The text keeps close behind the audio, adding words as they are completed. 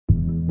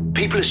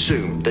People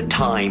assume that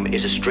time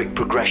is a strict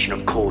progression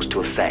of cause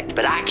to effect,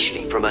 but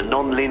actually, from a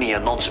non-linear,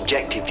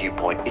 non-subjective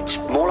viewpoint, it's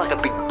more like a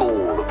big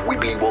ball of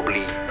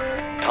wibbly-wobbly,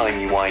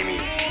 timey-wimey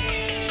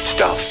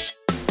stuff.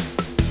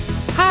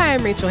 Hi,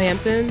 I'm Rachel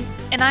Hampton.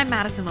 And I'm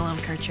Madison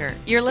Malone-Kircher.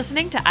 You're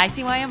listening to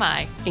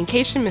ICYMI. In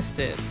case you missed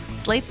it.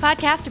 Slate's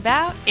podcast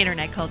about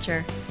internet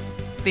culture.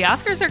 The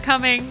Oscars are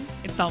coming.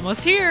 It's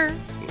almost here.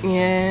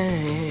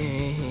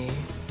 Yay.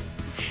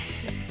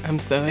 I'm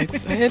so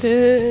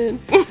excited.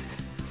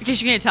 In case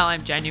you can't tell,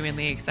 I'm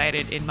genuinely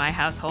excited. In my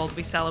household,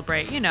 we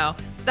celebrate,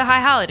 the high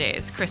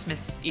holidays,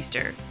 Christmas,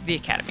 Easter, the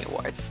Academy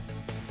Awards.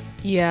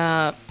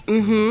 Yeah,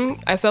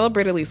 I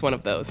celebrate at least one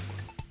of those.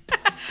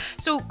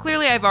 So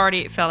clearly I've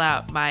already filled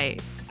out my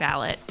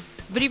ballot.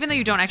 But even though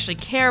you don't actually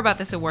care about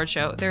this award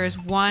show, there is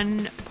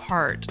one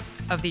part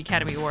of the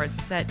Academy Awards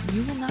that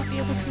you will not be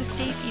able to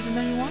escape even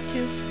though you want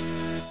to.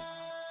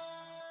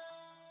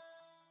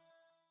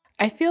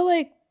 I feel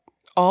like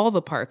all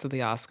the parts of the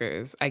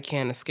Oscars I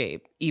can't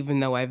escape, even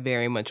though I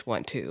very much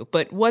want to.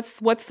 But what's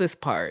this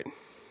part?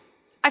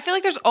 I feel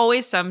like there's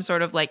always some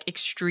sort of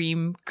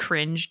extreme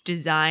cringe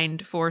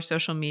designed for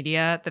social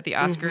media that the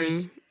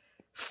Oscars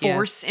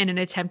force in an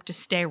attempt to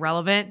stay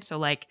relevant. So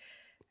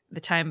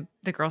the time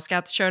the Girl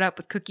Scouts showed up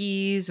with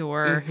cookies,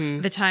 or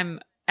the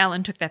time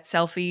Ellen took that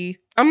selfie.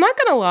 I'm not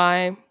gonna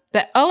lie,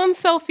 the Ellen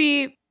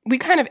selfie, we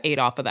kind of ate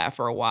off of that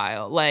for a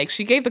while.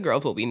 She gave the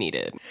girls what we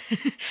needed.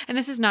 And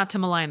this is not to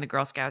malign the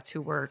Girl Scouts,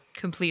 who were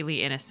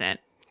completely innocent.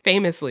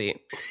 Famously.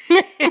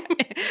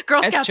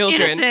 Girl Scouts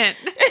children. Innocent.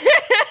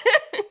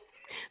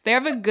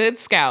 They're the good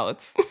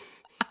scouts. So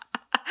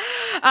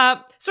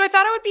I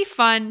thought it would be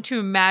fun to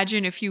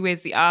imagine a few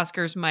ways the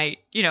Oscars might,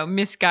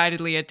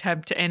 misguidedly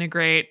attempt to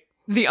integrate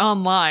the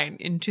online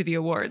into the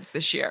awards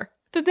this year.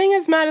 The thing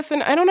is,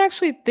 Madison, I don't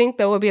actually think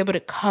that we'll be able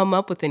to come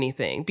up with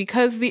anything,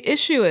 because the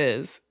issue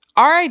is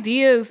our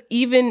ideas,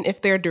 even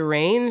if they're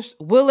deranged,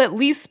 will at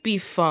least be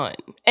fun.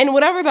 And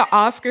whatever the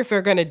Oscars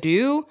are going to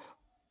do,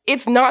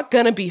 it's not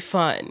going to be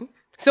fun.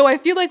 So I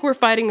feel like we're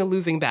fighting a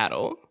losing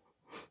battle.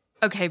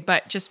 Okay,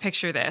 but just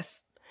picture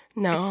this.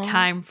 No. It's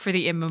time for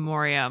the in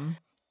memoriam,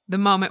 the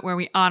moment where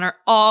we honor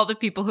all the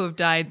people who have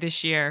died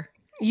this year.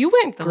 You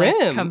went the grim.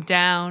 lights come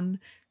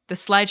down, the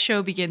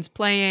slideshow begins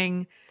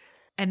playing,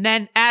 and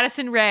then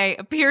Addison Rae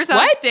appears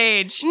on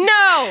stage.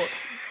 No!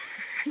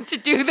 To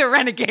do the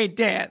renegade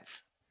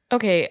dance.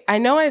 Okay, I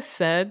know I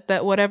said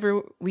that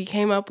whatever we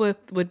came up with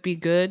would be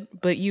good,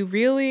 but you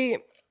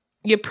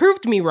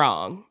proved me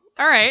wrong.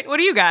 All right, what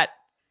do you got?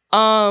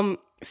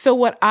 So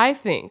what I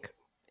think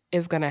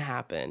is going to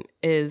happen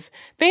is,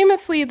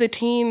 famously, the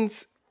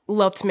teens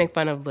love to make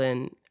fun of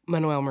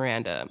Lin-Manuel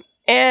Miranda.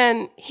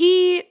 And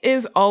he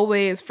is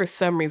always, for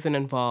some reason,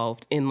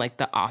 involved in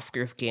the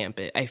Oscars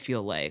gambit, I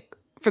feel like.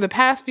 For the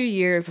past few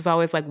years, it's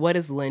always what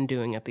is Lin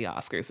doing at the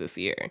Oscars this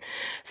year?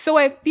 So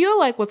I feel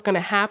like what's going to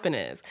happen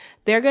is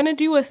they're going to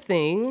do a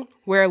thing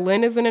where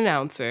Lin is an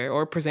announcer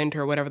or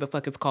presenter or whatever the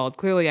fuck it's called.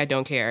 Clearly, I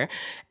don't care.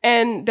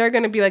 And they're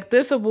going to be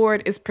this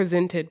award is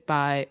presented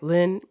by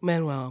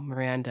Lin-Manuel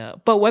Miranda.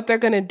 But what they're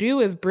going to do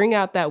is bring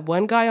out that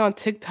one guy on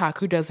TikTok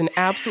who does an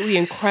absolutely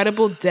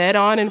incredible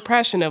dead-on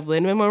impression of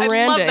Lin-Manuel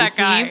Miranda. I love that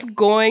guy. He's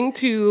going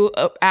to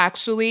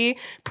actually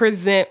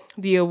present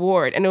the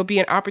award. And it'll be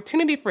an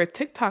opportunity for a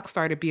TikTok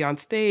star to be on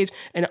stage,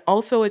 and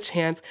also a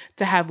chance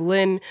to have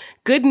Lin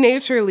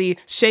good-naturedly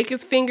shake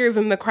his fingers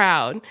in the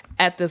crowd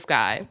at this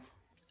guy.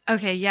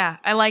 Okay, yeah,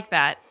 I like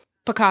that.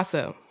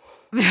 Picasso.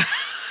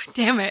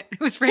 Damn it.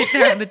 It was right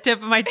there on the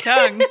tip of my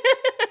tongue.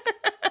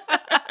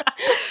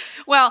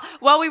 Well,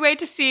 while we wait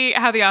to see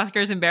how the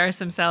Oscars embarrass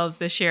themselves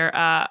this year,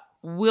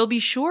 we'll be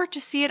sure to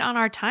see it on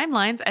our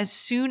timelines as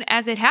soon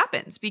as it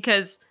happens,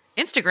 because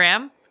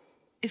Instagram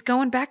is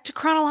going back to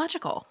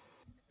chronological.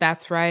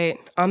 That's right.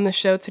 On the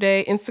show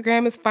today,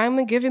 Instagram is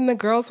finally giving the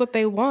girls what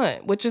they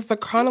want, which is the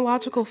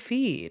chronological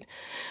feed.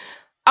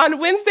 On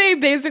Wednesday,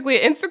 basically,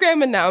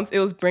 Instagram announced it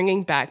was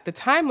bringing back the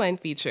timeline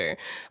feature.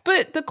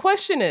 But the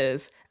question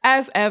is,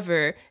 as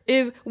ever,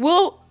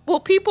 will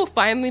people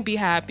finally be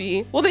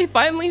happy? Will they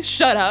finally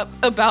shut up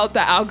about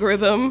the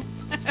algorithm?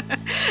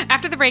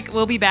 After the break,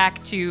 we'll be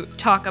back to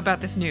talk about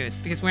this news,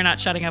 because we're not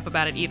shutting up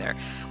about it either.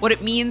 What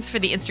it means for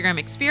the Instagram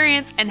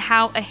experience, and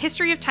how a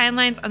history of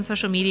timelines on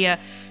social media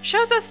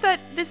shows us that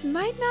this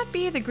might not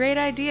be the great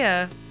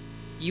idea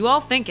you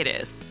all think it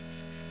is.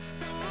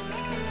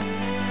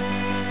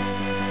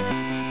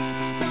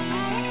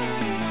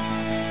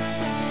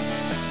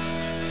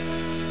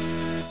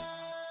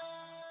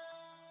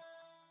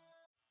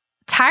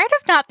 Tired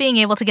of not being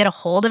able to get a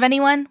hold of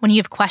anyone when you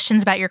have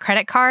questions about your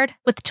credit card?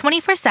 With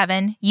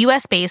 24/7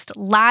 US-based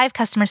live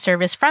customer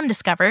service from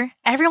Discover,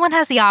 everyone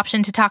has the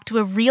option to talk to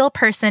a real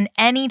person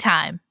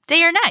anytime,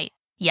 day or night.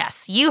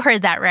 Yes, you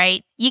heard that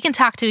right. You can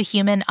talk to a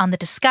human on the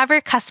Discover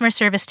customer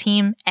service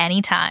team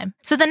anytime.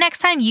 So the next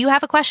time you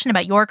have a question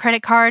about your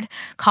credit card,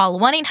 call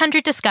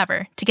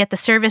 1-800-DISCOVER to get the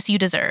service you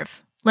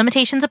deserve.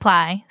 Limitations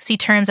apply. See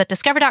terms at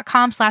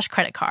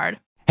discover.com/creditcard.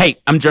 Hey,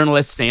 I'm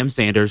journalist Sam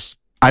Sanders.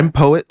 I'm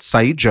poet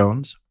Saeed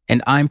Jones.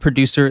 And I'm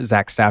producer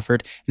Zach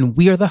Stafford, and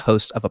we are the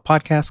hosts of a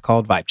podcast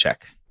called Vibe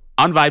Check.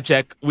 On Vibe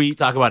Check, we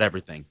talk about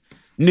everything.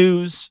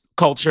 News,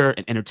 culture,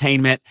 and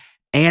entertainment,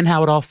 and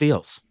how it all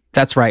feels.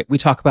 That's right. We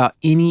talk about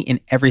any and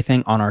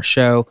everything on our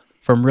show,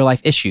 from real-life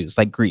issues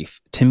like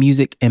grief to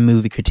music and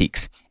movie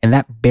critiques. And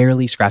that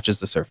barely scratches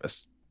the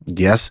surface.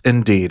 Yes,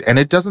 indeed. And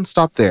it doesn't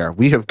stop there.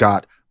 We have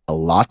got a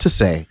lot to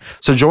say.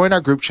 So join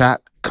our group chat,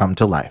 Come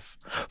to Life.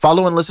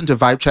 Follow and listen to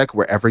Vibe Check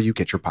wherever you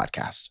get your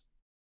podcasts.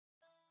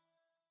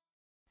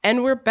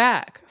 And we're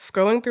back,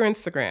 scrolling through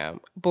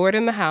Instagram, bored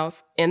in the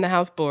house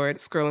bored,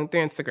 scrolling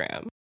through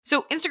Instagram.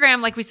 So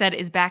Instagram, like we said,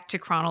 is back to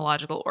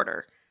chronological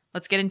order.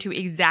 Let's get into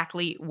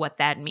exactly what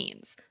that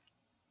means.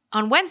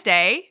 On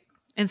Wednesday,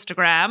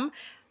 Instagram,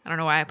 I don't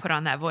know why I put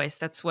on that voice.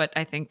 That's what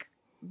I think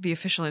the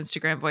official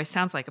Instagram voice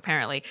sounds like,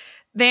 apparently.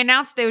 They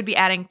announced they would be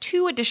adding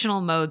 2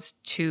 additional modes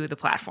to the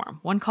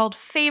platform, one called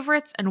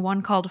Favorites and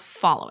one called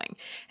Following.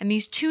 And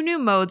these 2 new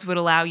modes would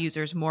allow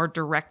users more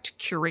direct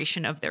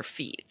curation of their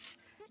feeds.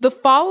 The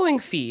following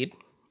feed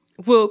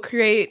will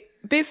create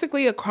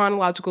basically a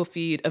chronological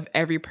feed of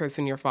every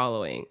person you're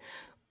following,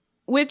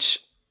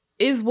 which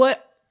is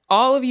what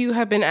all of you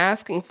have been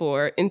asking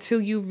for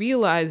until you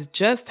realize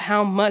just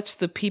how much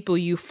the people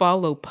you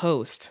follow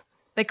post.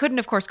 They couldn't,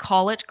 of course,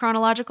 call it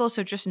chronological,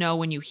 so just know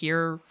when you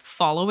hear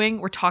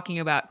following, we're talking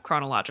about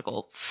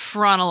chronological,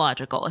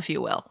 if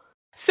you will.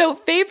 So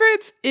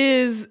Favorites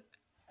is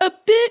a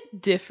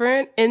bit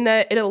different in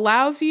that it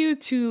allows you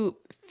to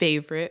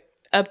favorite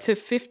up to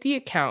 50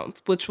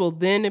 accounts, which will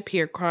then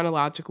appear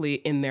chronologically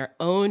in their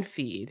own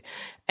feed.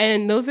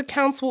 And those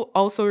accounts will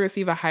also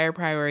receive a higher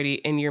priority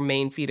in your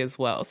main feed as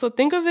well. So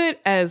think of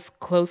it as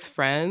close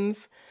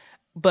friends,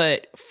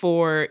 but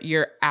for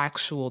your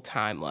actual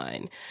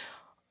timeline.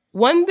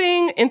 One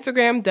thing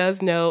Instagram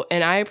does know,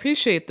 and I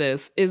appreciate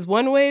this, is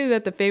one way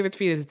that the favorites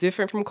feed is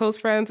different from close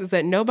friends is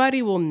that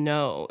nobody will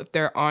know if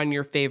they're on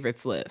your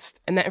favorites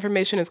list. And that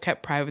information is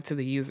kept private to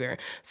the user.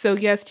 So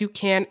yes, you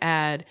can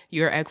add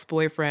your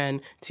ex-boyfriend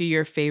to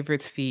your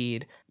favorites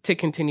feed to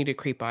continue to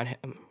creep on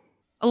him.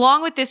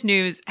 Along with this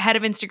news, head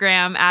of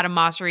Instagram, Adam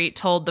Mosseri,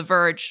 told The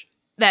Verge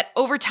that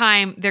over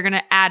time, they're going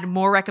to add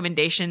more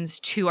recommendations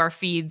to our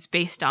feeds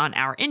based on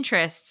our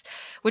interests,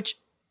 which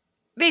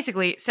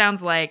basically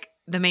sounds like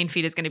the main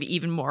feed is going to be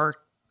even more,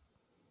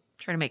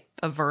 trying to make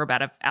a verb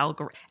out of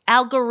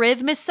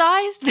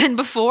algorithmicized than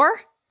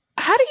before.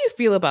 How do you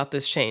feel about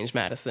this change,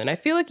 Madison? I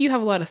feel like you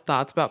have a lot of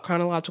thoughts about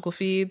chronological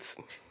feeds.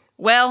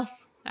 Well,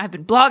 I've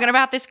been blogging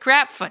about this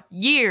crap for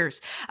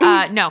years.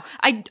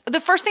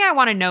 The first thing I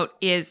want to note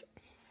is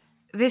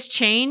this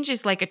change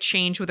is like a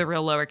change with a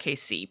real lowercase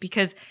c,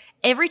 because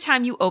every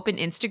time you open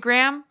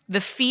Instagram,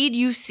 the feed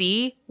you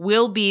see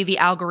will be the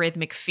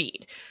algorithmic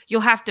feed.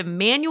 You'll have to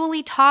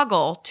manually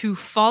toggle to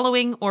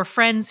following or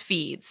friends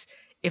feeds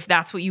if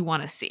that's what you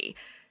want to see.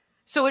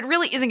 So it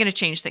really isn't going to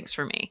change things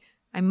for me.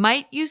 I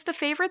might use the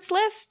favorites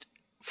list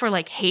for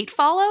like hate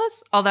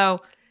follows,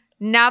 although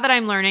now that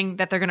I'm learning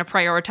that they're going to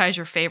prioritize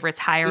your favorites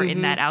higher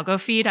in that algo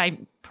feed, I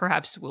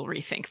perhaps will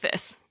rethink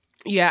this.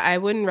 Yeah, I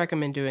wouldn't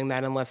recommend doing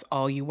that unless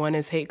all you want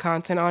is hate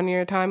content on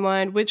your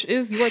timeline, which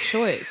is your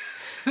choice.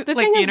 The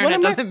internet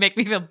doesn't make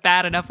me feel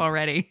bad enough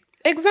already.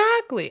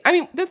 Exactly. I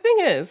mean, the thing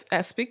is,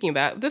 speaking of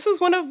that, this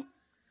is one of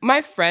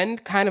my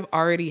friend kind of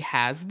already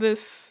has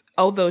this,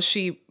 although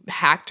she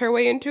hacked her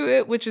way into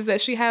it, which is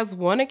that she has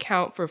one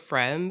account for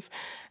friends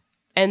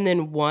and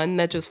then one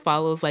that just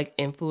follows like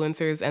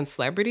influencers and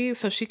celebrities.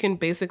 So she can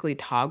basically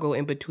toggle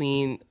in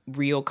between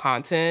real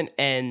content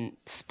and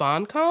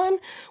SpawnCon,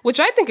 which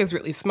I think is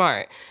really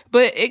smart.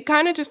 But it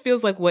kind of just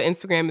feels like what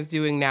Instagram is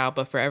doing now,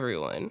 but for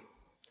everyone.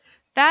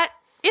 That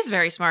is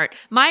very smart.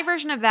 My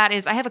version of that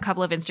is I have a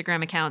couple of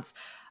Instagram accounts,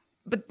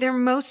 but they're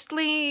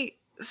mostly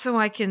so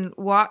I can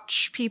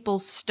watch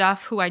people's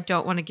stuff who I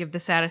don't want to give the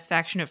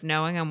satisfaction of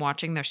knowing I'm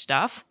watching their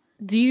stuff.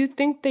 Do you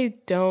think they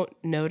don't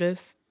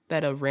notice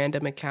that a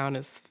random account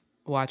is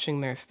watching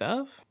their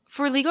stuff?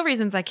 For legal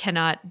reasons, I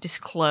cannot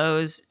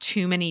disclose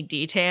too many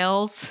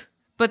details,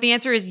 but the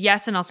answer is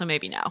yes and also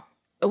maybe no.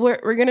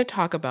 We're going to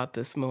talk about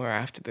this more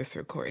after this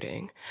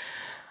recording.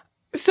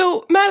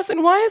 So,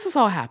 Madison, why has this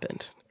all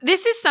happened?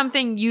 This is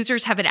something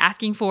users have been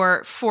asking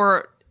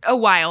for a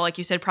while, like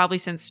you said, probably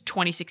since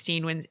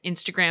 2016 when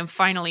Instagram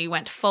finally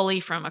went fully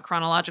from a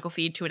chronological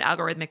feed to an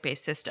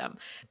algorithmic-based system.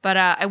 But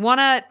I want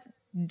to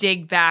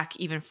dig back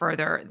even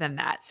further than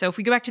that. So if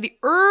we go back to the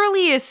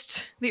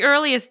earliest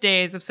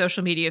days of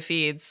social media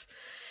feeds,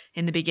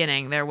 in the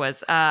beginning, there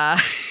was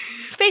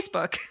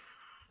Facebook,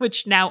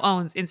 which now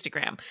owns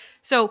Instagram.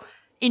 So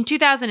in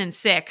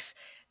 2006,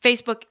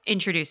 Facebook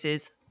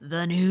introduces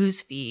the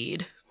news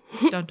feed.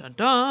 Dun, dun,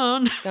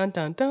 dun. Dun,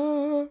 dun,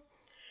 dun.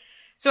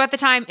 So at the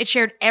time, it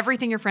shared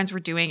everything your friends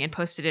were doing and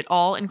posted it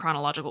all in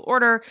chronological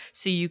order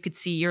so you could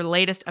see your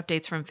latest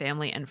updates from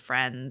family and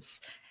friends.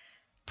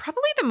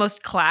 Probably the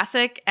most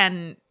classic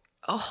and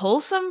a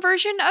wholesome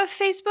version of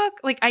Facebook.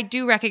 Like, I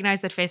do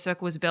recognize that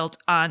Facebook was built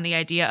on the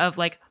idea of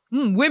like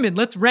women,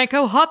 let's rank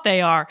how hot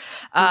they are.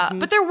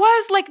 But there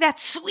was like that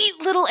sweet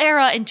little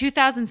era in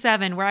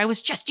 2007 where I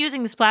was just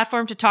using this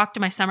platform to talk to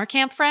my summer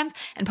camp friends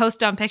and post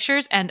dumb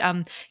pictures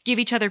and give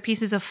each other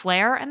pieces of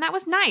flair. And that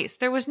was nice.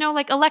 There was no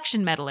like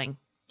election meddling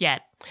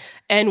yet.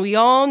 And we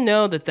all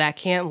know that that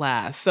can't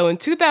last. So in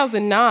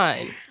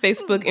 2009,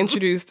 Facebook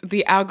introduced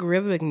the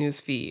algorithmic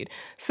news feed.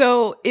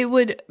 So it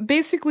would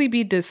basically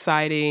be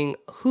deciding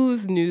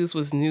whose news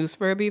was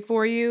newsworthy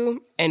for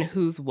you and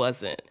whose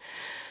wasn't.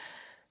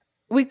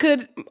 We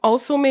could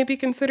also maybe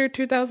consider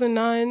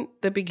 2009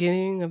 the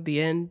beginning of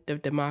the end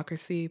of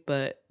democracy,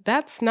 but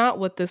that's not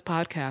what this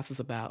podcast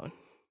is about.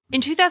 In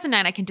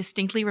 2009, I can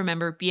distinctly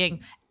remember being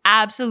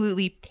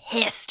absolutely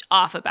pissed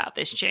off about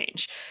this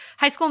change.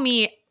 High school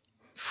me,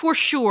 for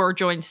sure,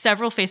 joined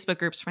several Facebook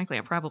groups, frankly,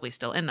 I'm probably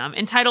still in them,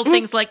 entitled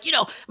things like,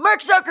 Mark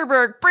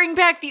Zuckerberg, bring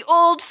back the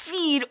old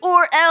feed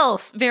or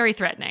else. Very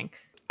threatening.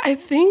 I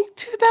think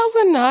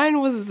 2009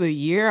 was the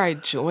year I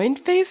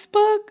joined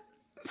Facebook.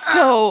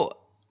 So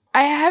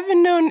I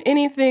haven't known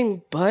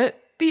anything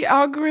but the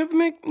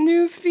algorithmic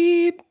news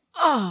feed.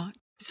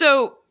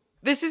 So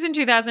this is in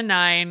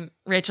 2009.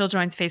 Rachel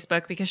joins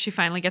Facebook because she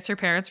finally gets her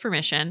parents'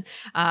 permission.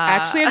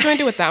 Actually, I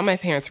joined it without my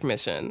parents'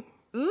 permission.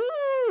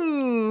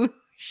 Ooh,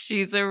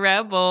 she's a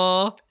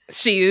rebel.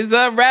 She is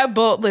a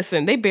rebel.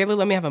 Listen, they barely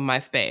let me have a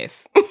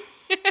MySpace.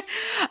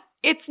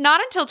 It's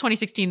not until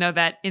 2016, though,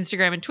 that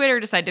Instagram and Twitter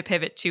decide to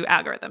pivot to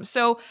algorithms.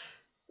 So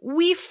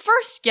we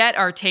first get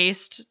our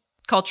taste,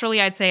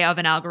 culturally, I'd say, of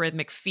an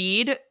algorithmic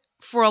feed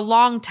for a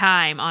long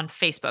time on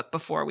Facebook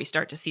before we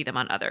start to see them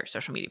on other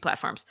social media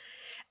platforms.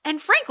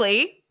 And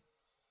frankly,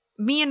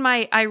 me and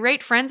my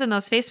irate friends in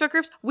those Facebook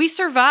groups, we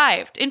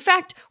survived. In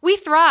fact, we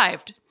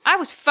thrived. I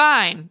was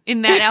fine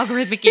in that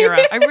algorithmic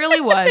era. I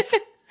really was.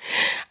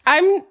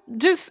 I'm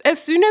just,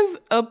 as soon as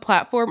a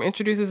platform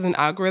introduces an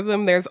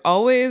algorithm, there's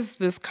always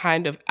this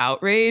kind of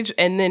outrage,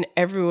 and then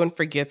everyone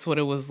forgets what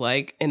it was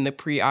like in the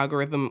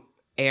pre-algorithm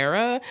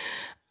era.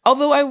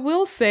 Although I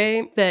will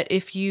say that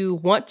if you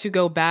want to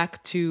go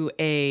back to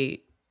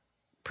a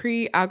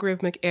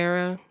pre-algorithmic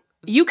era,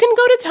 you can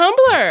go to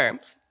Tumblr.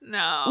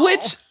 No.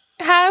 Which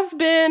has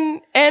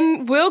been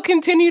and will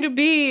continue to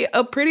be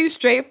a pretty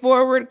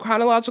straightforward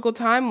chronological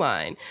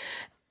timeline.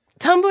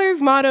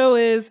 Tumblr's motto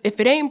is, if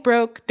it ain't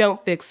broke,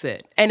 don't fix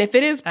it. And if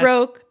it is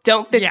broke,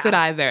 don't fix it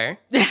either.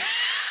 I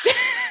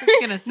was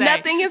gonna say,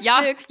 nothing is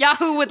fixed.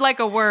 Yahoo would like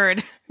a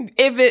word.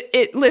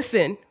 If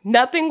listen,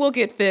 nothing will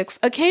get fixed.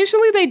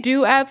 Occasionally they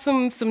do add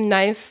some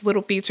nice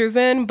little features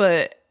in,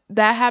 but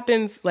that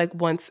happens like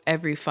once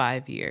every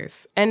 5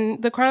 years.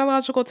 And the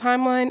chronological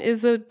timeline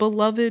is a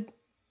beloved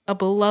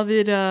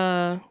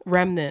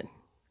remnant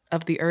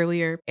of the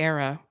earlier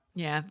era.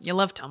 Yeah, you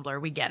love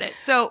Tumblr. We get it.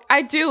 So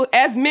I do,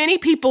 as many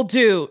people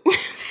do.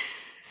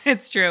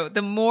 It's true.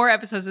 The more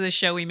episodes of the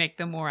show we make,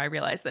 the more I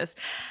realize this.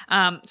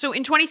 So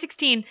in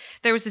 2016,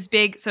 there was this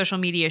big social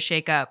media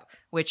shakeup,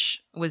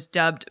 which was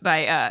dubbed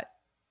by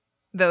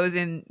those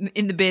in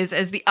the biz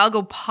as the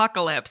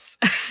algopocalypse.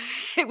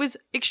 It was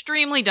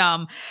extremely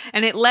dumb,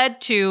 and it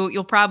led to,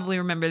 you'll probably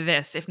remember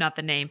this, if not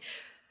the name,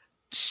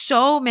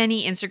 so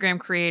many Instagram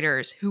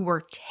creators who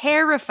were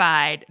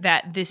terrified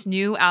that this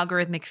new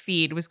algorithmic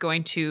feed was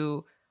going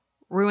to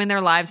ruin their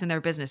lives and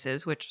their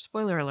businesses, which,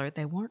 spoiler alert,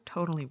 they weren't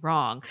totally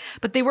wrong.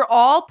 But they were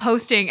all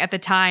posting at the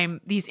time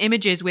these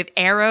images with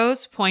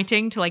arrows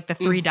pointing to like the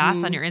three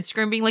dots on your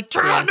Instagram, being like,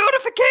 turn on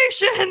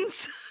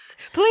notifications,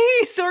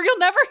 please, or you'll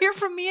never hear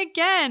from me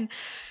again.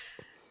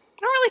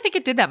 I don't really think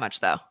it did that much,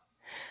 though.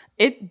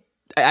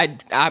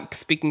 I'm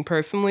speaking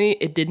personally,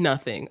 it did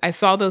nothing. I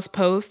saw those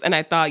posts and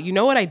I thought, you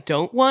know what I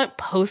don't want?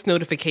 Post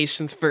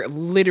notifications for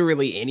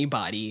literally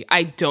anybody.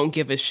 I don't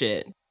give a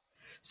shit.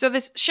 So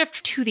this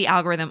shift to the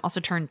algorithm also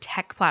turned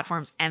tech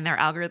platforms and their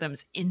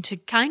algorithms into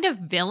kind of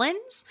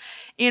villains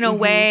in a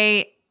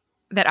way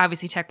that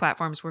obviously tech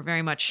platforms were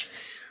very much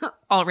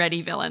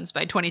already villains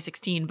by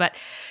 2016. But,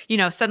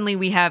 suddenly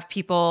we have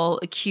people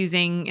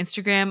accusing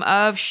Instagram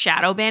of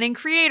shadow banning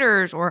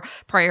creators or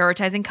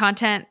prioritizing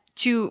content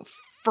to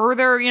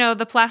further,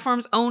 the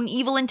platform's own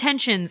evil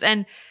intentions.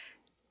 And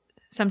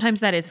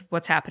sometimes that is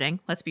what's happening.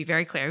 Let's be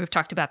very clear. We've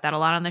talked about that a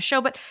lot on the show,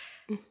 but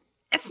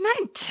it's not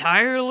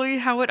entirely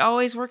how it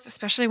always works,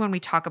 especially when we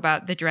talk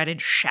about the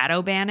dreaded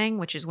shadow banning,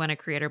 which is when a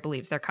creator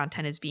believes their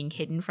content is being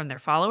hidden from their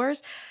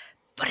followers.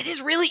 But it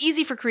is really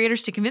easy for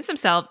creators to convince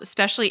themselves,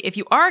 especially if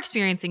you are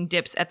experiencing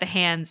dips at the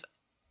hands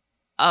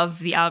of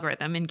the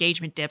algorithm,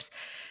 engagement dips,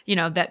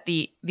 that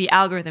the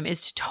algorithm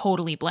is to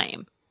totally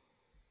blame.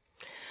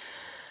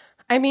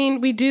 I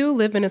mean, we do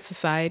live in a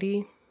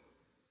society,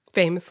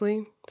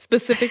 famously,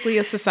 specifically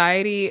a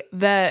society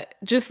that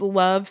just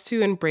loves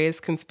to embrace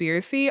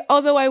conspiracy.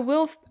 Although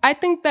I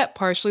think that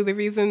partially the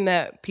reason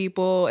that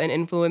people and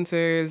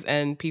influencers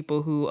and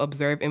people who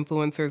observe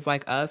influencers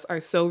like us are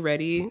so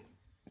ready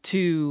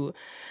to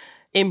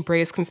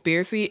embrace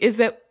conspiracy is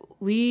that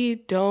we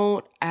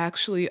don't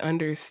actually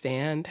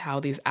understand how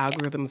these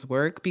algorithms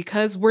work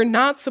because we're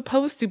not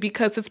supposed to,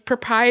 because it's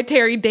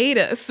proprietary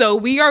data. So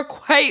we are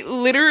quite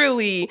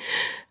literally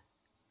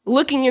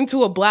looking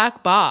into a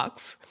black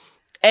box.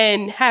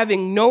 and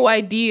having no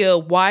idea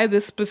why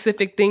this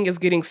specific thing is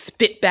getting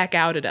spit back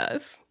out at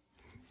us.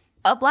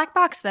 A black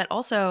box that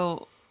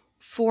also,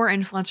 for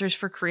influencers,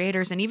 for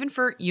creators, and even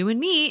for you and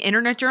me,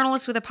 internet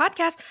journalists with a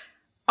podcast,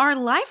 our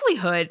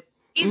livelihood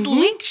is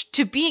linked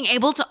to being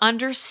able to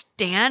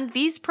understand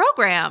these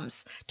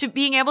programs, to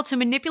being able to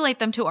manipulate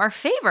them to our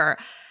favor.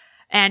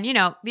 And, you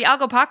know, the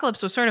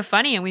algopocalypse was sort of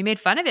funny and we made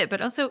fun of it,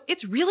 but also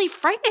it's really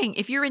frightening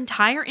if your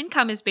entire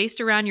income is based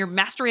around your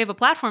mastery of a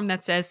platform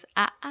that says,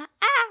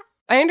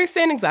 I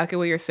understand exactly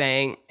what you're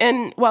saying.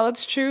 And while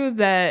it's true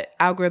that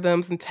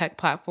algorithms and tech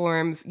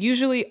platforms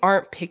usually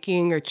aren't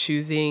picking or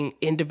choosing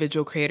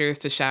individual creators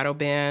to shadow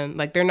ban,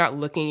 like they're not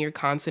looking at your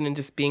content and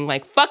just being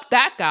like, fuck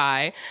that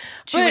guy.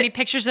 Too many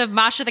pictures of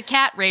Masha the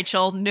cat,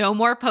 Rachel. No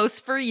more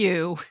posts for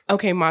you.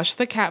 Okay, Masha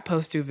the cat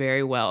posts do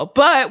very well.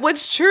 But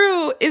what's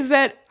true is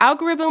that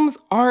algorithms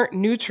aren't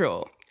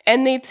neutral.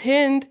 And they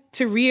tend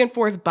to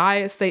reinforce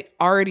bias that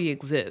already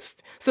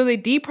exists. So they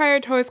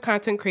deprioritize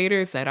content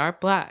creators that are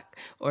Black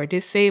or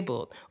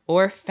disabled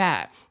or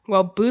fat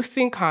while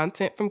boosting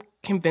content from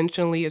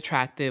conventionally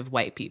attractive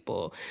white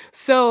people.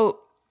 So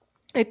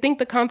I think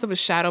the concept of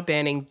shadow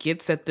banning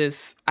gets at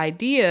this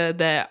idea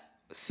that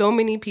so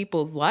many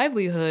people's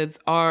livelihoods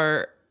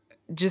are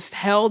just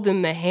held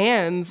in the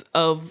hands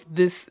of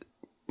this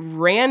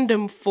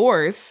random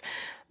force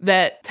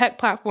that tech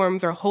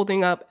platforms are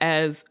holding up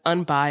as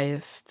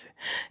unbiased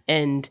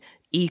and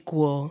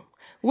equal.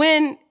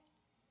 When,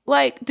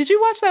 like, did you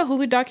watch that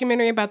Hulu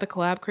documentary about the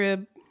Collab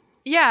Crib?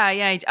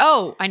 Yeah.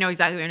 Oh, I know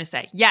exactly what you're going to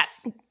say.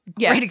 Yes.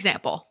 Great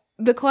example.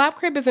 The Collab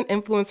Crib is an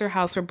influencer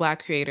house for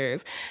Black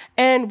creators.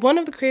 And one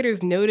of the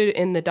creators noted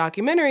in the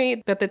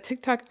documentary that the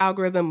TikTok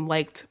algorithm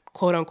liked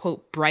quote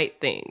unquote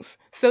bright things.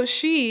 So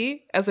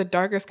she, as a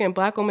darker skinned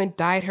Black woman,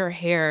 dyed her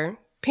hair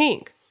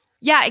pink.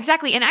 Yeah,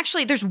 exactly. And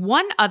actually, there's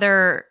one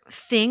other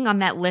thing on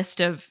that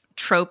list of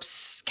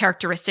tropes,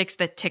 characteristics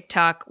that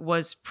TikTok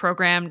was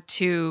programmed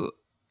to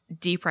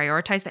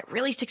deprioritize that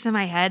really sticks in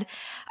my head,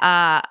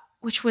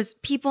 which was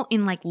people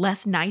in like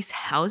less nice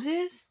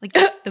houses. Like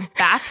if the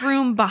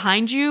bathroom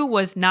behind you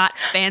was not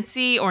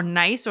fancy or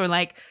nice or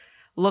like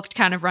looked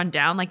kind of run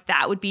down, like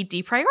that would be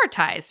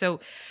deprioritized. So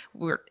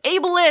we're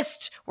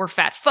ableist, we're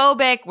fat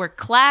phobic, we're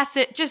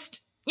classist,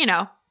 just, you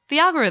know, the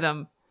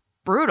algorithm,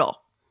 brutal.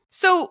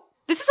 So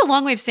this is a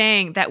long way of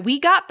saying that we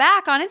got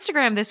back on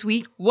Instagram this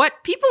week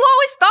what people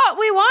always thought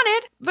we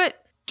wanted.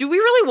 But do we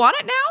really want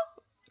it now?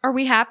 Are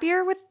we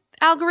happier with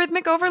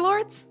algorithmic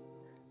overlords?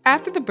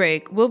 After the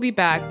break, we'll be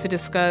back to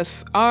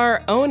discuss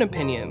our own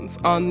opinions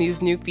on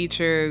these new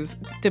features,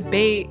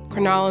 debate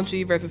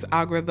chronology versus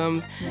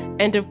algorithms,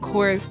 and of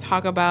course,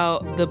 talk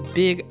about the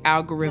big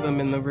algorithm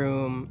in the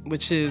room,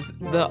 which is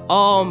the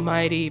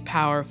almighty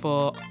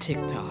powerful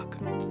TikTok.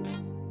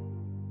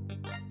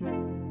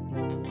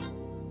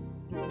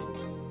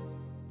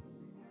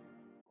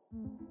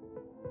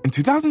 In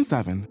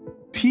 2007,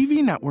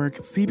 TV network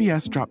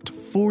CBS dropped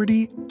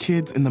 40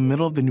 kids in the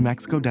middle of the New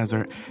Mexico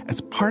desert as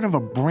part of a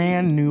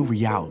brand new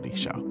reality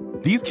show.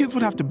 These kids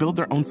would have to build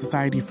their own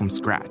society from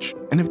scratch.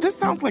 And if this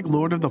sounds like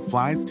Lord of the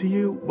Flies to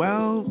you,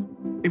 well,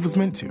 it was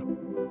meant to.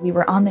 We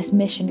were on this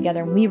mission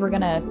together, and we were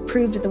going to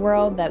prove to the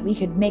world that we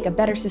could make a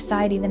better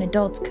society than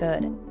adults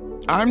could.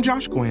 I'm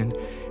Josh Gwynn,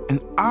 and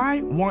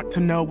I want to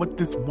know what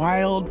this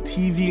wild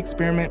TV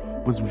experiment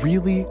was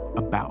really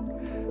about.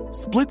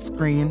 Split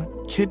Screen,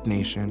 Kid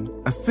Nation,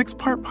 a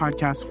 6-part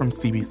podcast from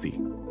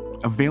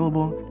CBC.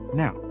 Available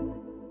now.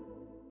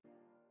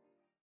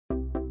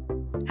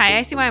 Hi,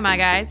 ICYMI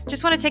guys.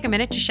 Just want to take a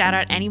minute to shout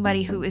out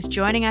anybody who is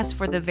joining us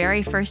for the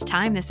very first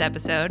time this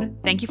episode.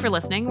 Thank you for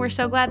listening. We're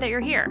so glad that you're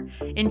here.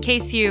 In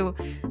case you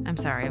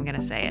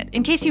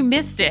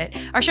missed it,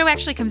 our show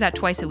actually comes out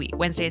twice a week,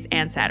 Wednesdays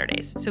and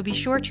Saturdays. So be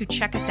sure to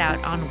check us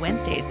out on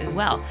Wednesdays as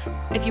well.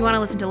 If you want to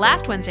listen to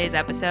last Wednesday's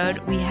episode,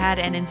 we had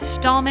an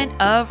installment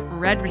of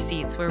Red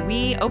Receipts where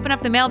we open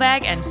up the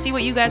mailbag and see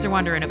what you guys are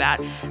wondering about.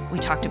 We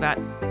talked about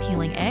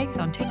peeling eggs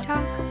on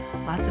TikTok,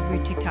 lots of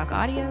weird TikTok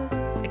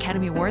audios,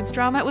 Academy Awards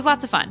drama. It was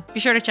lots of fun. Be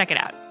sure to check it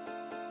out.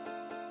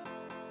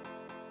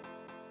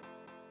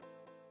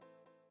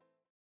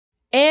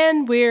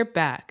 And we're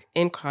back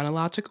in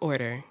chronological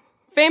order.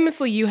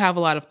 Famously, you have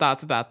a lot of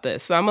thoughts about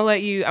this, so I'm gonna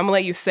let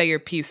you say your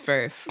piece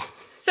first.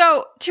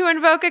 So, to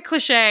invoke a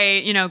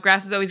cliche, you know,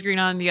 grass is always green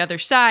on the other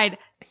side,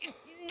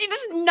 it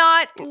is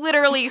not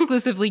literally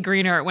exclusively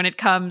greener when it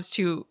comes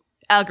to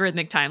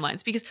algorithmic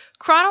timelines, because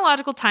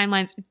chronological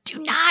timelines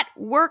do not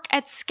work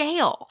at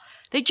scale.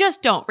 They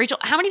just don't. Rachel,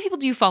 how many people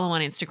do you follow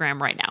on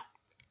Instagram right now?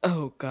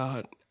 Oh,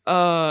 God.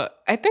 I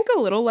think a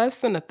little less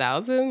than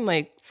 1,000,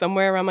 like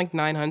somewhere around like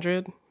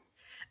 900.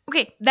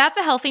 Okay, that's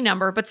a healthy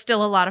number, but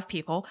still a lot of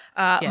people.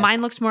 Yes.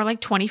 Mine looks more like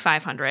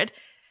 2,500,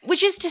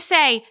 which is to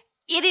say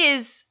it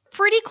is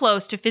pretty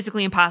close to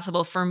physically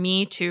impossible for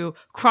me to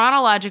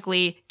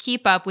chronologically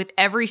keep up with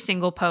every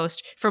single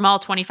post from all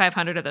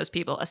 2,500 of those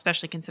people,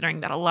 especially considering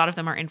that a lot of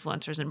them are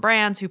influencers and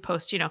brands who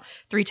post,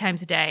 3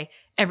 times a day,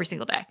 every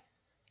single day.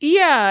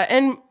 Yeah,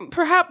 and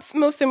perhaps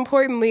most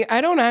importantly,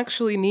 I don't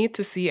actually need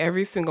to see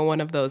every single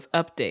one of those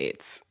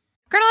updates.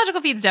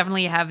 Chronological feeds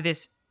definitely have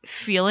this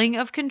feeling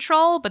of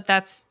control, but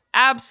that's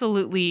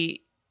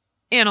absolutely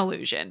an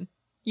illusion.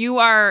 You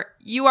are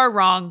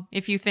wrong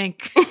if you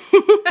think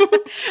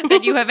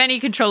that you have any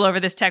control over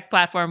this tech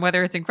platform,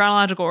 whether it's in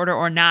chronological order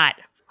or not.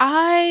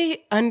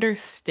 I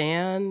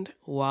understand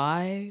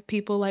why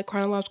people like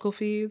chronological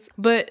feeds,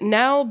 but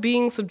now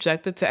being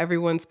subjected to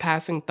everyone's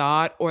passing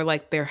thought or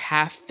like their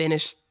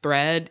half-finished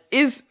thread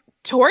is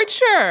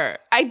torture.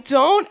 I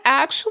don't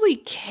actually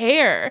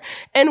care.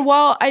 And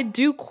while I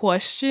do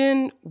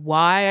question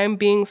why I'm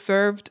being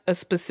served a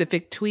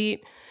specific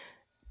tweet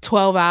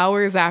 12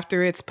 hours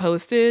after it's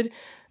posted,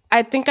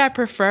 I think I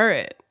prefer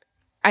it.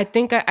 I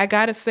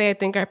gotta say, I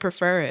think I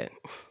prefer it.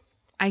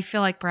 I feel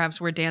like perhaps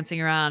we're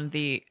dancing around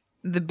the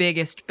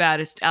biggest,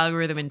 baddest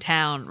algorithm in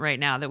town right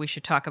now that we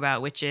should talk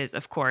about, which is,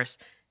 of course,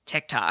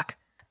 TikTok.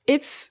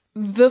 It's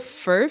the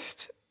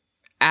first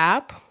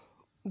app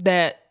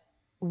that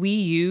we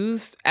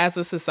used as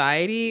a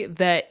society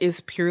that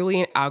is purely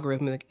an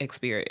algorithmic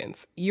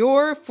experience.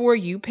 Your For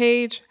You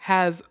page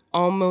has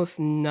almost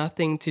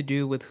nothing to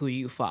do with who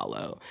you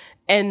follow.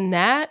 And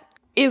that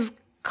is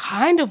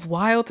kind of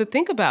wild to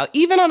think about.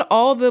 Even on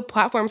all the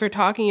platforms we're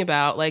talking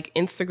about, like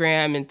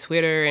Instagram and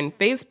Twitter and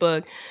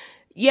Facebook,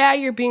 yeah,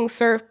 you're being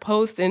served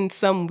posts in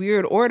some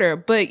weird order,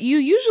 but you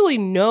usually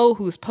know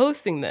who's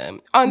posting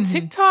them. On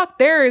TikTok,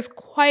 there is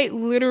quite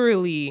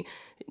literally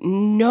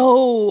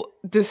no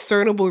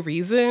discernible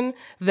reason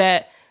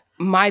that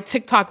my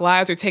TikTok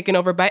lives are taken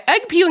over by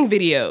egg peeling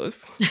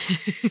videos.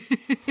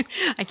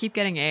 I keep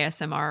getting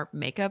ASMR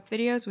makeup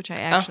videos, which I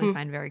actually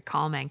find very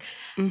calming.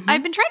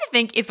 I've been trying to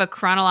think if a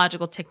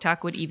chronological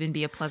TikTok would even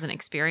be a pleasant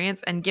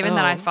experience. And given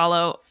that I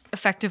follow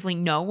effectively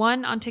no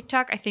one on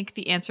TikTok, I think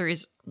the answer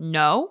is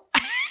no.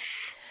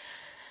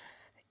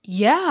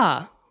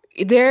 Yeah.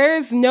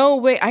 There's no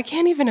way. I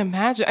can't even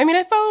imagine. I mean,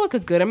 I follow like a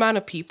good amount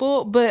of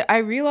people, but I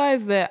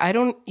realize that I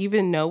don't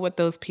even know what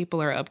those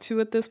people are up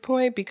to at this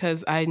point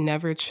because I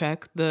never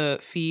check the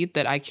feed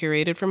that I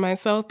curated for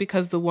myself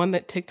because the one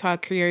that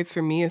TikTok curates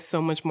for me is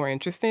so much more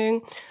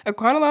interesting. A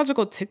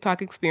chronological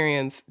TikTok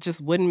experience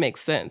just wouldn't make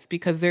sense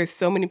because there's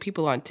so many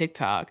people on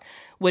TikTok.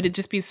 Would it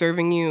just be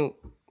serving you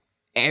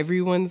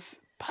everyone's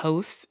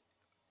posts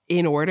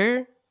in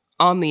order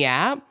on the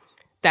app?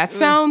 That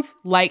sounds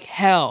like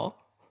hell.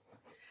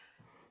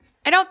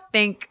 I don't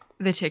think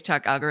the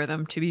TikTok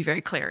algorithm, to be very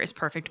clear, is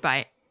perfect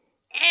by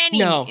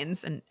any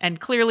means. And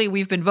clearly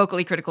we've been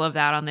vocally critical of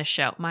that on this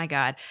show. My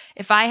God.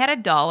 If I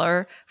had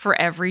 $1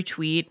 for every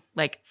tweet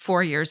like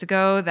 4 years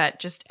ago that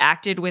just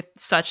acted with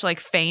such like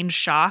feigned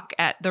shock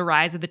at the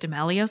rise of the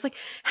D'Amelios, like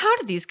how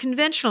did these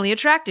conventionally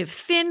attractive,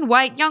 thin,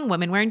 white young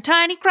women wearing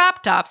tiny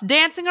crop tops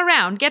dancing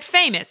around get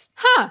famous?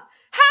 Huh?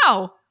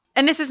 How?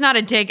 And this is not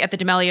a dig at the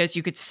D'Amelios.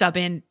 You could sub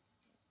in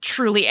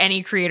truly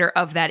any creator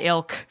of that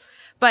ilk.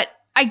 But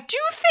I do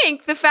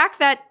think the fact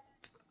that,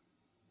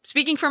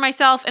 speaking for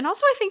myself, and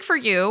also I think for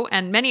you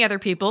and many other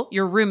people,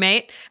 your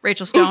roommate,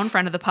 Rachel Stone,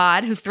 friend of the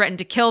pod, who threatened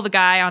to kill the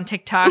guy on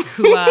TikTok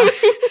who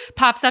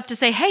pops up to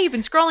say, hey, you've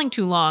been scrolling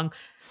too long.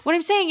 What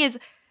I'm saying is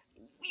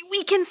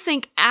we can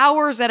sink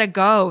hours at a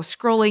go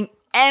scrolling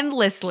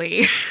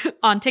endlessly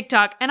on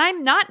TikTok, and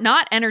I'm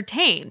not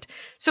entertained.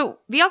 So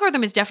the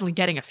algorithm is definitely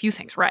getting a few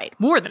things right.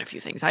 More than a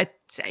few things, I'd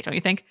say, don't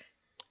you think?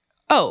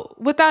 Oh,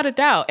 without a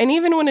doubt. And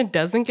even when it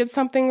doesn't get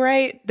something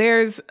right,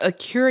 there's a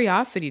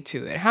curiosity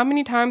to it. How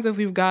many times have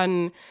we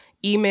gotten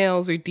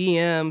emails or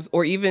DMs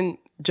or even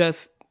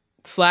just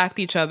slacked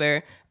each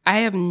other?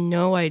 I have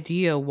no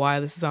idea why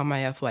this is on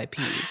my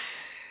FYP.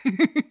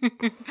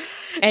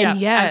 And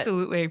yet,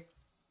 absolutely.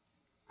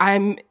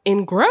 I'm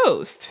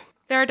engrossed.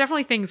 There are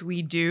definitely things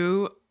we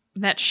do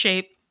that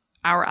shape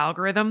our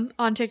algorithm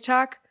on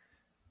TikTok.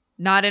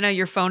 Not in a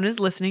your phone is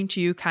listening to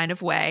you kind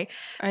of way.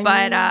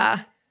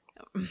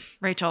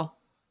 Rachel,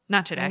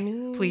 not today,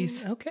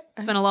 please. Okay.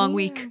 It's been a long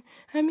week.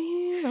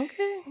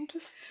 Okay. I'm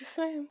just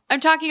saying. I'm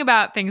talking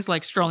about things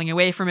like scrolling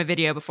away from a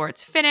video before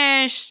it's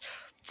finished,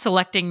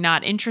 selecting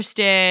not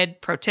interested.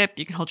 Pro tip,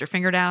 you can hold your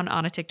finger down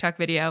on a TikTok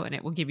video and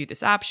it will give you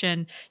this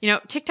option. You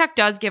know, TikTok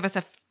does give us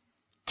a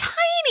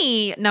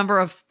tiny number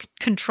of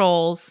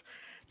tools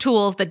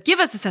that give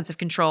us a sense of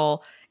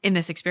control in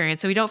this experience.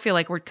 So we don't feel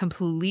like we're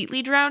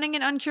completely drowning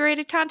in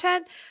uncurated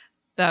content,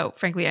 though,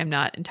 frankly, I'm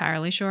not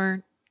entirely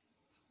sure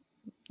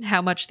how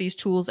much these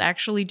tools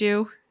actually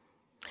do.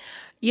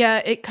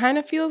 Yeah, it kind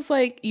of feels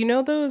like, you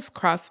know those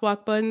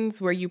crosswalk buttons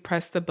where you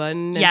press the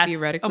button and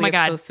theoretically it's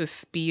supposed to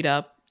speed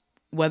up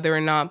whether or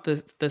not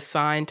the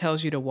sign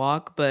tells you to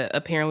walk, but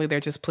apparently they're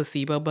just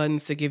placebo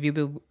buttons to give you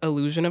the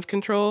illusion of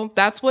control.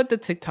 That's what the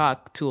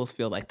TikTok tools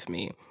feel like to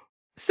me.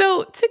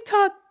 So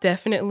TikTok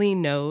definitely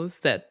knows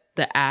that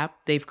the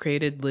app they've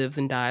created lives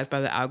and dies by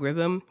the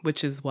algorithm,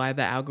 which is why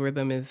the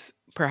algorithm is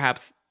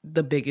perhaps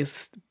the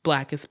biggest,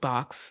 blackest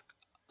box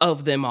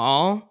of them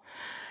all.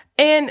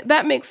 And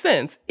that makes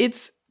sense.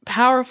 It's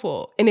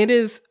powerful and it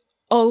is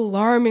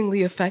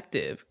alarmingly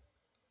effective.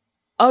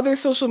 Other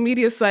social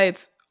media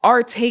sites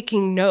are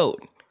taking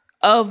note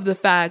of the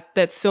fact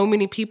that so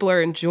many people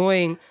are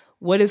enjoying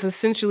what is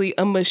essentially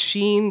a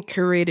machine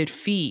curated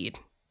feed.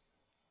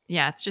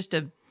 Yeah, it's just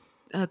a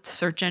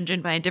search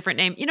engine by a different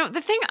name. You know,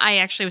 the thing I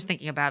actually was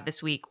thinking about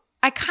this week,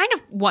 I kind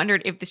of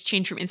wondered if this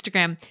changed from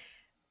Instagram.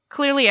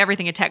 Clearly,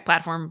 everything a tech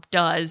platform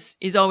does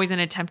is always an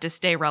attempt to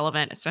stay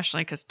relevant,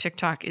 especially because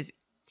TikTok is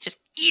just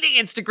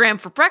eating Instagram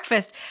for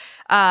breakfast.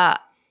 But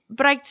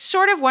I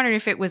sort of wondered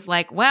if it was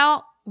like,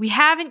 well, we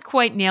haven't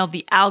quite nailed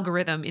the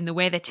algorithm in the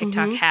way that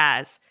TikTok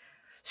has.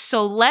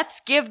 So let's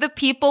give the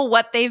people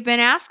what they've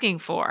been asking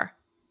for.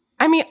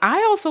 I mean, I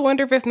also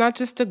wonder if it's not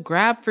just a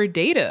grab for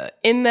data,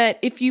 in that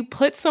if you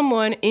put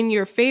someone in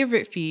your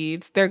favorite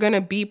feeds, they're going to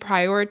be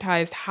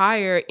prioritized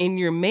higher in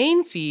your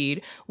main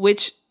feed,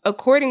 which,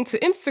 according to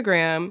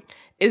Instagram,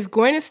 is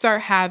going to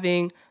start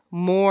having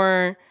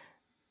more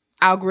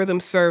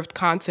algorithm-served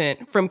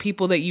content from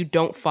people that you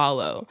don't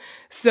follow.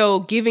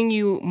 So giving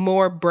you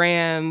more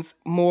brands,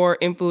 more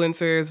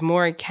influencers,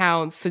 more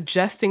accounts,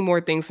 suggesting more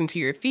things into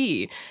your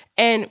feed.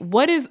 And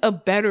what is a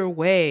better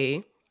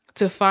way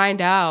to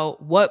find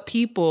out what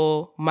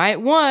people might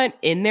want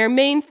in their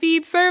main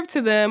feed served to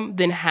them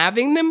than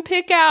having them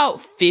pick out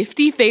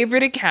 50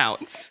 favorite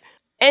accounts?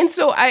 And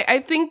so I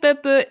think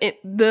that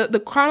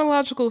the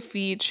chronological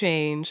feed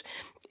change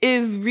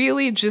is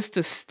really just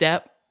a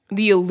step,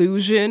 the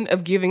illusion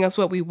of giving us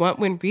what we want,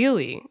 when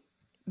really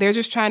they're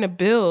just trying to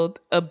build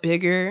a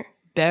bigger,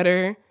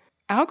 better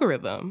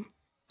algorithm.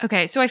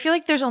 Okay, so I feel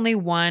like there's only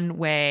one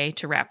way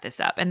to wrap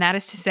this up, and that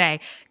is to say,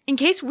 in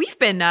case we've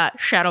been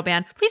shadow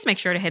banned, please make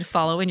sure to hit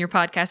follow in your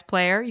podcast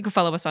player. You can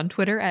follow us on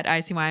Twitter at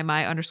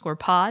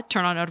ICYMI_pod.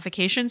 Turn on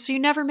notifications so you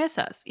never miss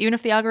us, even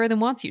if the algorithm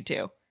wants you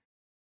to.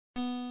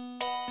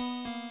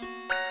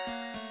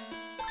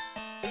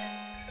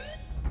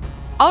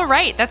 All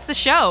right, that's the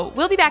show.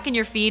 We'll be back in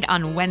your feed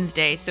on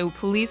Wednesday, so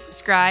please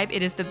subscribe.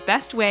 It is the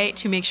best way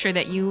to make sure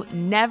that you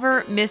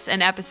never miss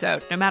an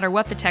episode, no matter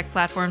what the tech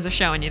platforms are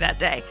showing you that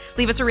day.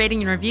 Leave us a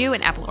rating and review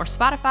in Apple or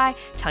Spotify.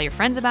 Tell your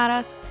friends about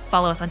us.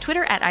 Follow us on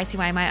Twitter at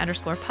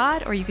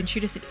ICYMI_pod, or you can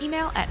shoot us an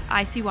email at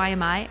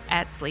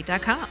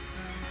ICYMI@slate.com.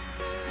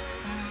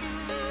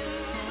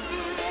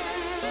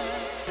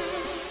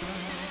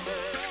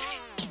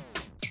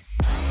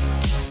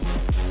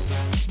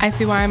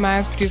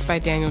 ICYMI is produced by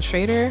Daniel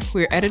Schrader.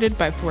 We're edited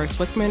by Forrest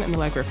Wickman and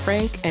Allegra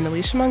Frank, and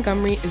Alicia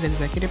Montgomery is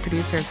executive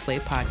producer of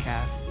Slate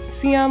Podcast.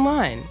 See you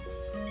online.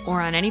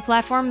 Or on any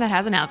platform that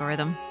has an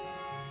algorithm.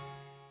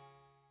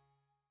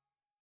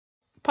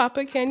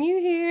 Papa, can you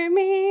hear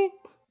me?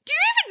 Do you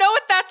even know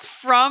what that's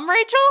from,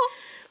 Rachel?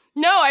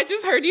 No, I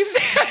just heard you sing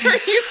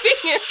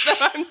it. So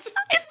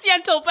It's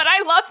Yentl, but I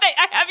love that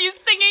I have you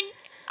singing.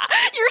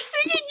 You're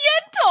singing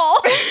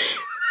Yentl.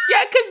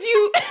 Yeah, because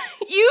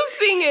you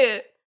sing it.